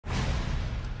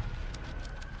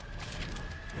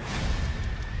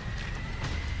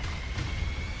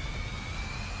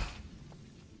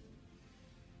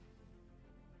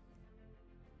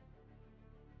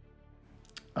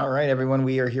All right, everyone,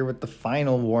 we are here with the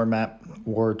final war map,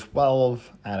 War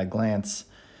 12 at a glance.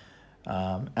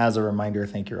 As a reminder,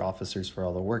 thank your officers for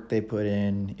all the work they put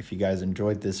in. If you guys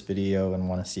enjoyed this video and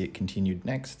want to see it continued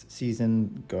next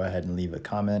season, go ahead and leave a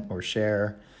comment or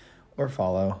share or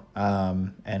follow.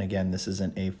 And again, this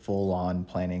isn't a full-on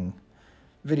planning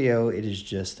video. It is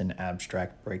just an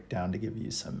abstract breakdown to give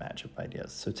you some matchup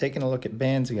ideas. So taking a look at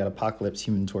bans, we got Apocalypse,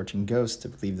 Human Torch, and Ghost. I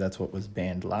believe that's what was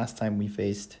banned last time we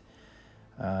faced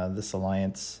this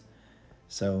alliance.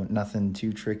 So nothing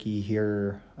too tricky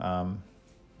here.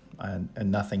 And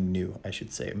nothing new, I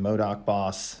should say. MODOK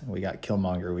boss, we got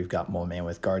Killmonger, we've got Mole Man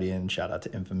with Guardian. Shout out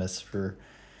to Infamous for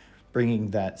bringing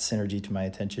that synergy to my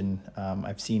attention.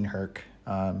 I've seen Herc,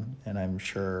 and I'm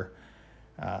sure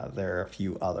there are a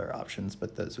few other options,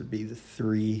 but those would be the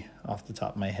three off the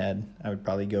top of my head I would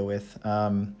probably go with.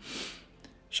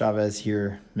 Chavez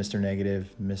here, Mr. Negative,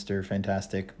 Mr.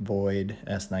 Fantastic, Void,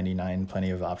 S99, plenty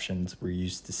of options. We're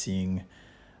used to seeing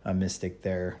a Mystic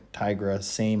there. Tigra,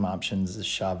 same options as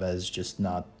Chavez, just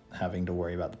not having to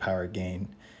worry about the power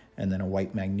gain. And then a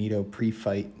White Magneto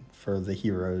pre-fight for the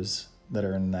heroes that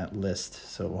are in that list,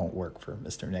 so it won't work for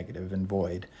Mr. Negative and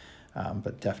Void.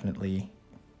 But definitely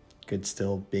could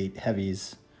still bait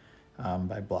heavies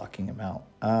by blocking them out.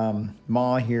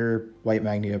 Maw here, White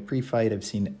Magneto pre-fight. I've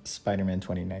seen Spider-Man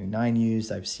 2099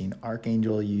 used. I've seen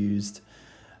Archangel used.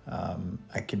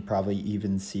 I could probably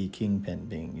even see Kingpin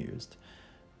being used.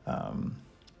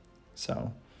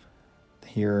 So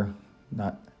here,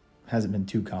 hasn't been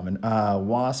too common.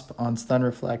 Wasp on Stun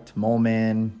Reflect, Mole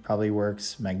Man probably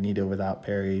works. Magneto without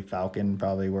parry. Falcon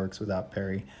probably works without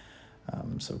parry.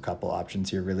 So a couple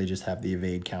options here. Really just have the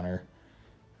evade counter,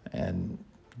 and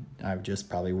I just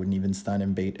probably wouldn't even stun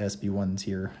and bait SB1s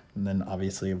here. And then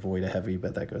obviously avoid a heavy,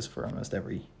 but that goes for almost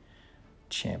every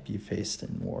champ you faced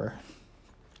in war.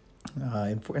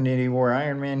 Infinity War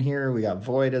Iron Man here, we got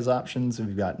Void as options.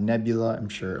 We've got Nebula, I'm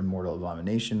sure Immortal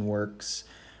Abomination works.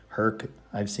 Herc,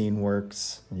 I've seen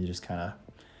works. And you just kind of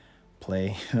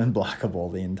play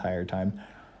unblockable the entire time.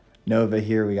 Nova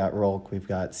here, we got Rolk, we've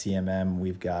got CMM,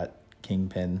 we've got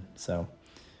Kingpin, so.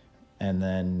 And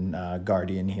then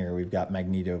Guardian here, we've got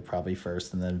Magneto probably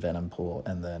first, and then Venom Pool,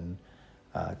 and then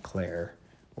Claire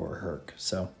or Herc.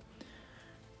 So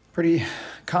pretty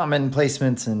common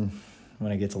placements, and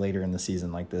when it gets later in the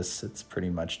season like this, it's pretty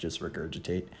much just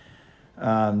regurgitate.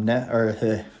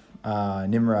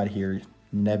 Nimrod here,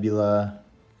 Nebula,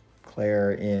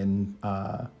 Claire in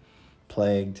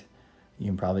Plagued. You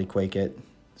can probably Quake it.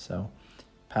 So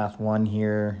Path 1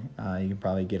 here, you can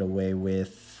probably get away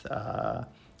with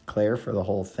Claire for the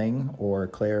whole thing, or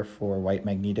Claire for White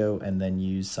Magneto, and then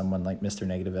use someone like Mr.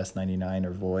 Negative S99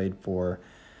 or Void for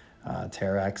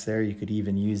Terrax there. You could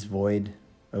even use Void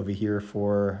over here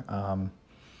for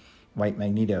White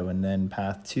Magneto, and then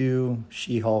Path 2,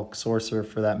 She-Hulk, Sorcerer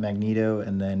for that Magneto,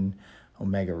 and then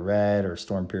Omega Red or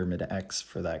Storm Pyramid X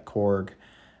for that Korg.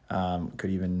 Could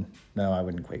even, no, I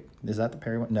wouldn't Quake. Is that the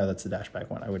parry one? No, that's the dash back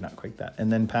one. I would not Quake that.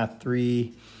 And then Path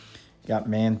 3, got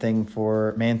Man-Thing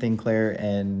Claire,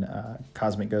 and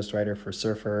Cosmic Ghost Rider for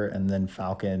Surfer, and then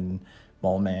Falcon,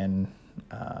 Mole Man,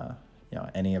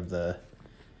 any of the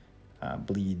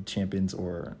bleed champions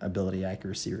or ability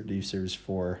accuracy reducers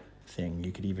for Thing.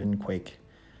 You could even Quake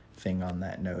Thing on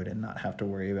that node and not have to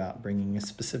worry about bringing a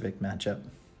specific matchup,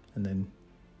 and then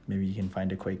maybe you can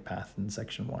find a Quake path in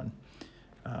section 1.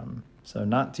 So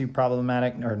not too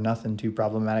problematic, or nothing too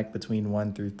problematic between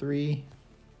 1 through 3.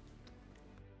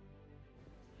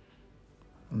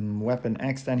 Weapon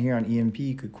X down here on EMP,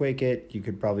 you could Quake it. You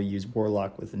could probably use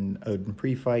Warlock with an Odin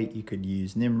pre-fight. You could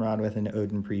use Nimrod with an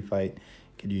Odin pre-fight.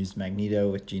 You could use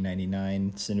Magneto with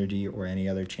G99 synergy, or any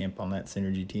other champ on that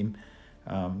synergy team.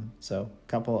 So a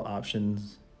couple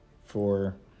options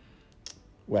for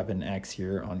Weapon X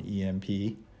here on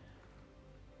EMP.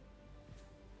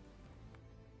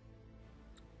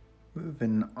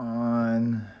 Moving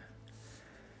on,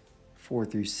 4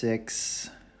 through 6.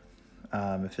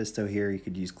 Mephisto here, you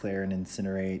could use Claire and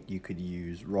Incinerate. You could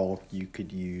use Rolk. You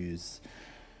could use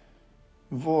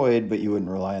Void, but you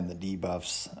wouldn't rely on the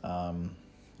debuffs.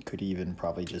 Could even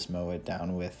probably just mow it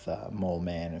down with Mole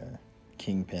Man or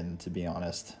Kingpin, to be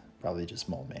honest. Probably just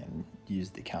Mole Man.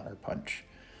 Use the counter punch.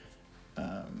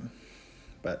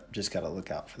 But just got to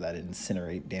look out for that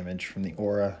Incinerate damage from the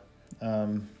aura.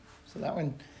 So that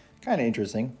one, kind of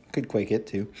interesting. Could Quake it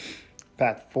too.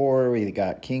 Path 4, we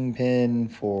got Kingpin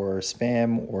for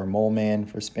spam, or Mole Man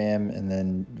for spam, and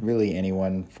then really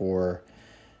anyone for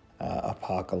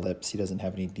Apocalypse. He doesn't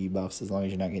have any debuffs as long as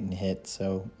you're not getting hit,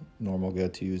 so normal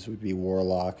go-tos would be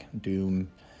Warlock, Doom,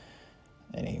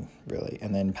 any really.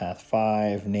 And then Path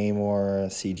 5, Namor,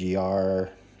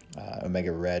 CGR,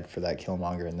 Omega Red for that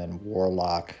Killmonger, and then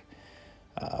Warlock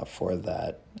for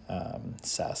that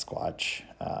Sasquatch.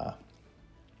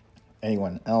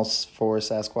 Anyone else for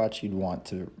Sasquatch, you'd want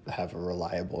to have a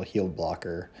reliable heal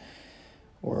blocker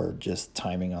or just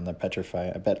timing on the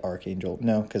Petrify. I bet Archangel.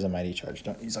 No, because of Mighty Charge.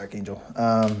 Don't use Archangel.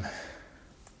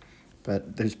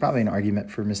 But there's probably an argument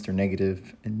for Mr.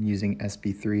 Negative and using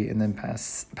SB3. And then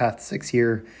Path 6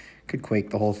 here could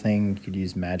Quake the whole thing. You could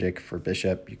use Magic for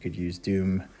Bishop. You could use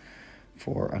Doom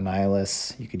for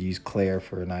Annihilus. You could use Claire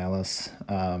for Annihilus.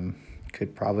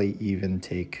 Could probably even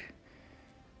take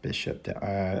Bishop down.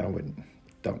 I wouldn't.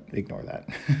 Don't ignore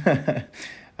that.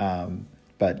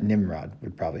 But Nimrod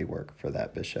would probably work for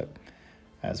that Bishop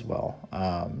as well.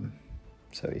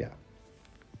 So yeah.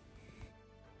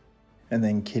 And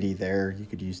then Kitty there, you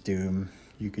could use Doom.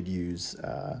 You could use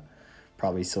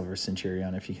probably Silver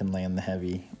Centurion if you can land the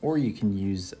heavy. Or you can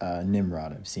use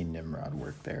Nimrod. I've seen Nimrod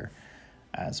work there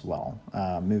as well.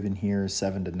 Moving here,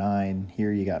 7 to 9.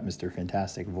 Here you got Mr.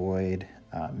 Fantastic Void,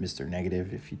 Mr.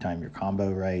 Negative if you time your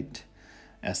combo right,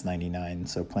 S99.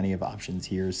 So plenty of options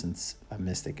here since a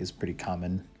Mystic is pretty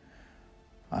common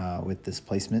with this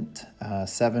placement.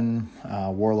 7,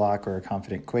 Warlock or a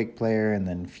Confident Quake player, and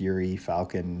then Fury,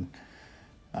 Falcon,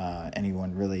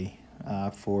 anyone really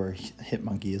for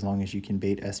Hitmonkey as long as you can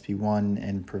bait SP1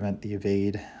 and prevent the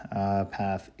evade.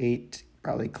 Path 8,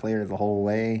 probably Claire the whole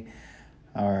way,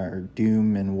 or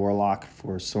Doom and Warlock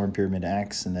for Storm Pyramid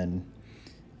X, and then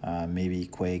maybe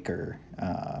Quake or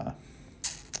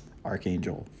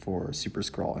Archangel for Super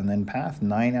Skrull. And then Path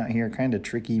 9 out here, kind of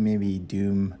tricky, maybe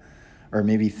Doom, or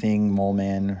maybe Thing, Mole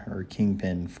Man, or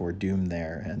Kingpin for Doom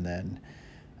there. And then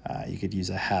you could use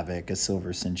a Havoc, a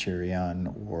Silver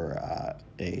Centurion, or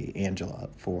a Angela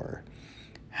for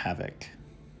Havoc.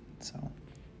 So,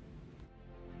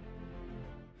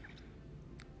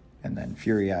 and then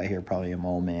Fury out here, probably a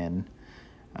Mole Man,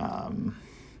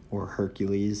 or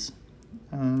Hercules.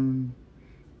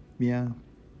 Yeah,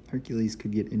 Hercules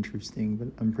could get interesting, but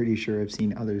I'm pretty sure I've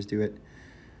seen others do it.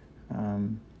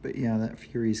 But yeah, that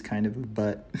Fury's kind of a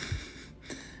butt.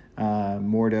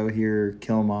 Mordo here,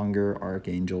 Killmonger,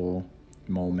 Archangel,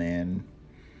 Mole Man.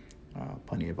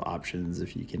 Plenty of options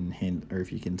if you can hint, or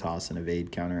if you can toss an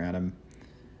evade counter at him.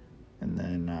 And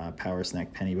then Power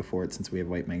Snack Penny before it, since we have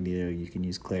White Magneto, you can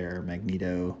use Claire,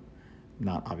 Magneto.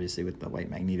 Not obviously with the White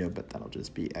Magneto, but that'll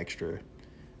just be extra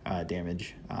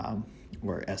damage.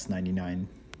 Or S99.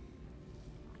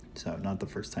 So not the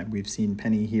first time we've seen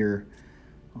Penny here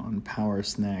on Power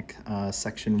Snack.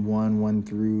 Section 1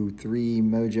 through 3,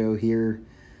 Mojo here.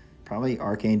 Probably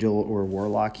Archangel or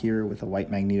Warlock here with a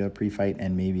White Magneto pre-fight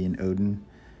and maybe an Odin.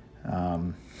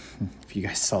 If you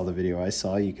guys saw the video I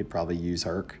saw, you could probably use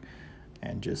Herc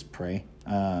and just pray,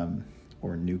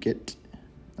 or nuke it.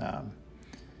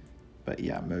 But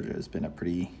yeah, Mojo has been a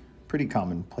pretty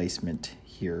common placement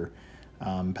here.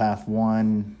 Path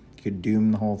 1, you could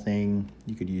Doom the whole thing.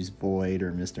 You could use Void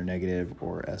or Mr. Negative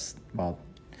or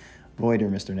Void or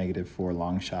Mr. Negative for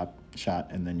long shot,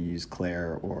 and then use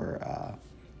Claire or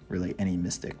really any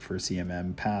Mystic for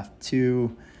CMM. Path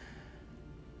 2,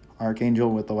 Archangel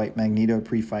with the White Magneto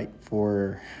pre-fight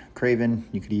for Kraven.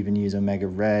 You could even use Omega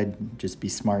Red. Just be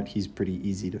smart. He's pretty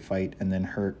easy to fight. And then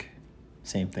Herc,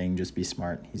 same thing. Just be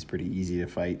smart. He's pretty easy to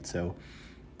fight. So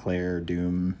Claire,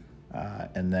 Doom,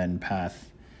 and then Path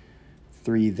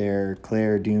 3 there,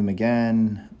 Claire, Doom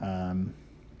again,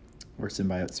 or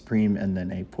Symbiote Supreme, and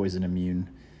then a Poison Immune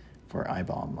for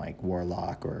I-Bomb like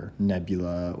Warlock or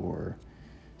Nebula or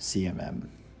CMM.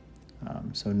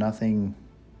 So nothing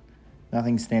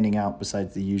standing out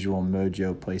besides the usual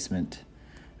Mojo placement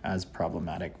as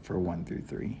problematic for 1 through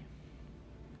 3.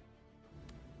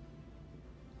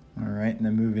 All right, and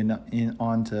then moving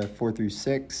on to 4 through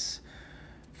 6.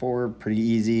 4, pretty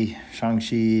easy.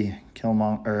 Shang-Chi,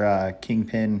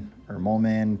 Kingpin or Mole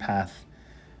Man. Path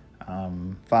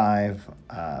 5,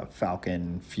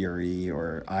 Falcon, Fury,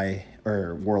 or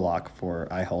Warlock for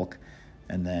I-Hulk.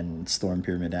 And then Storm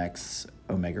Pyramid X,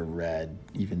 Omega Red,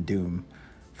 even Doom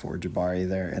for Jabari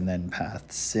there. And then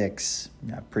Path 6,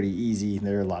 yeah, pretty easy.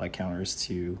 There are a lot of counters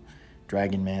to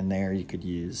Dragon Man there. You could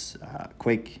use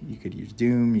Quake, you could use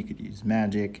Doom, you could use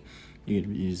Magic, you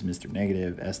could use Mr.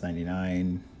 Negative,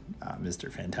 S99,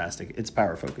 Mr. Fantastic. It's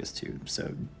power focused too,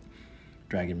 so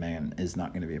Dragon Man is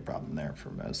not going to be a problem there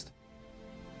for most.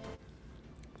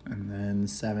 And then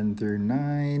 7 through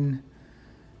 9,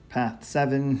 Path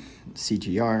 7,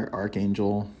 CGR,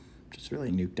 Archangel, just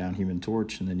really nuke down Human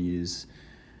Torch, and then use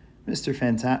Mr.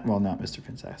 Fantastic, well, not Mr.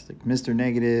 Fantastic, Mr.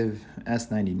 Negative,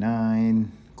 S99,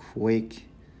 Quake,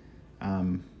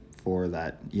 for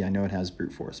that. Yeah, I know it has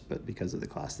brute force, but because of the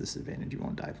class disadvantage, you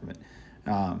won't die from it.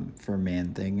 for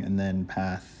Man Thing. And then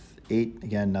path 8,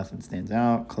 again, nothing stands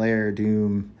out. Claire,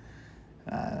 Doom,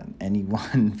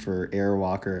 anyone for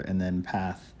Airwalker. And then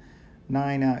path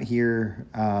 9 out here,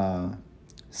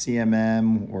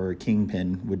 CMM or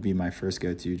Kingpin would be my first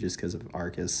go-to just because of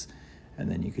Arcus.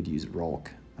 And then you could use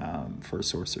Rolk for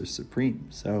Sorcerer Supreme.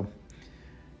 So,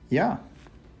 yeah.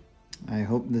 I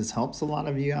hope this helps a lot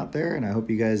of you out there, and I hope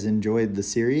you guys enjoyed the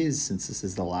series since this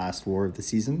is the last war of the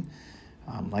season.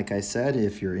 Like I said,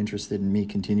 if you're interested in me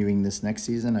continuing this next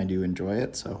season, I do enjoy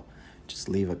it, so just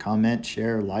leave a comment,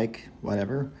 share, like,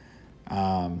 whatever.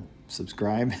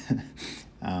 Subscribe.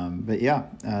 But yeah,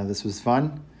 this was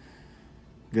fun.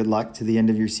 Good luck to the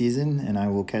end of your season, and I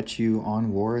will catch you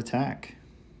on War Attack.